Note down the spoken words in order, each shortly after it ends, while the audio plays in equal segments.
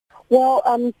Well,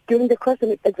 during the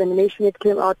cross-examination, it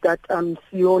came out that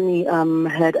Siyoni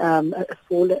had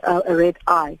a red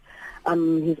eye.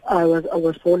 His eye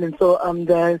was swollen. So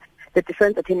the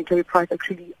defense attorney, Terry Price,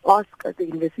 actually asked the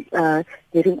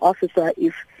investigating officer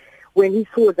if, when he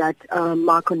saw that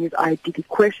mark on his eye, did he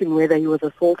question whether he was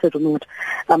assaulted or not,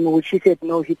 which he said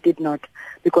no, he did not,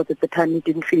 because at the time he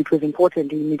didn't feel it was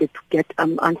important. He needed to get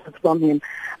answers from him.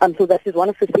 So that is one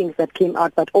of the things that came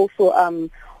out. But also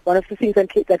one of the things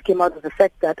that came out was the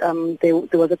fact that there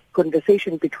was a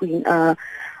conversation between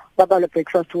Babala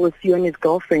Breakfast, who was Siyoni's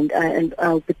girlfriend, and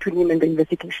between him and the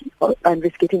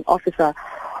investigating officer,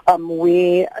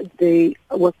 where they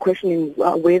were questioning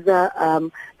whether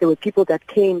there were people that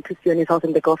came to Siyoni's house,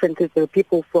 and the girlfriend says there were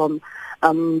people from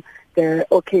the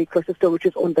OK grocery store, which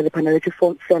is owned by the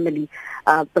Panayiotou family.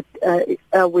 But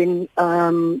when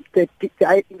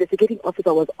the investigating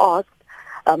officer was asked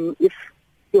if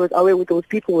he was aware with those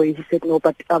people, he said no,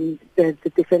 but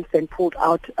the defense then pulled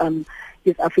out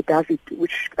his affidavit,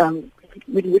 which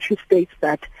he states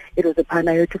that it was the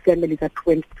Panayiotou family that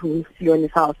went to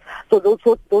Siyoni's house. So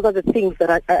those are the things that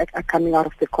are coming out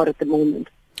of the court at the moment.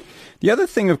 The other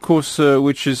thing, of course,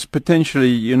 which is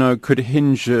potentially, could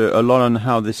hinge a lot on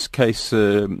how this case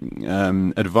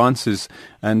advances,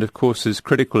 and of course is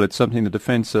critical. It's something the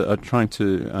defence are trying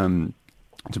to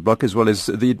block as well, is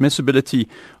the admissibility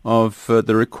of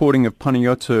the recording of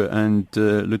Panayiotou and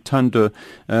Luthando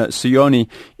Siyoni.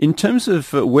 In terms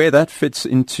of where that fits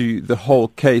into the whole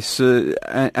case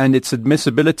and its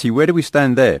admissibility, where do we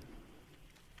stand there?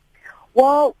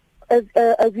 Well,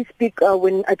 as we speak,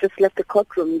 when I just left the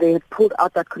courtroom, they had pulled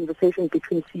out that conversation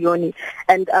between Siyoni,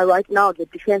 and right now the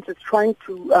defense is trying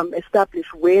to establish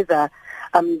whether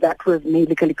that was made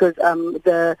legally, because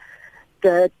the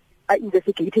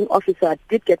investigating officer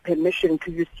did get permission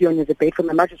to use Siyoni as a bait from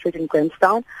the magistrate in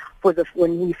Grahamstown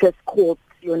when he first called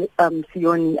when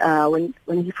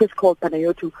he first called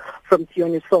Panayiotou from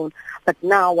Siyoni's phone. But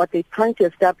now what they're trying to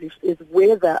establish is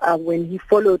whether when he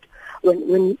followed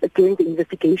when during the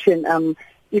investigation,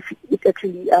 if it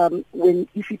actually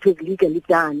if it was legally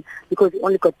done, because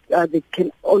they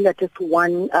can only attest to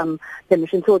one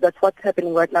permission. So that's what's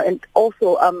happening right now. And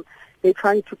also they're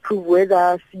trying to prove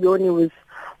whether Siyoni was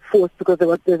forced, because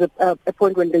there's a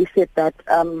point when they said that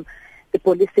the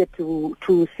police said to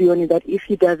Siyoni that if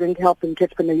he doesn't help him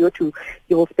catch Panayiotou,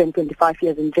 he will spend 25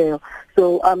 years in jail.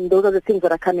 So those are the things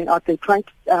that are coming out. They're trying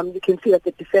to, you can see that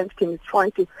the defense team is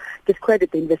trying to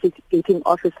discredit the investigating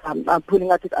officer,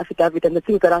 pulling out his affidavit, and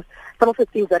some of the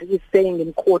things that he's saying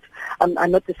in court are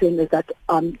not the same as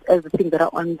the things that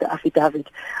are on the affidavit.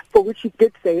 For which he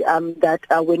did say that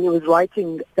when he was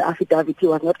writing the affidavit, he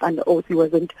was not under oath, he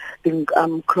wasn't being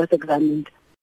cross-examined.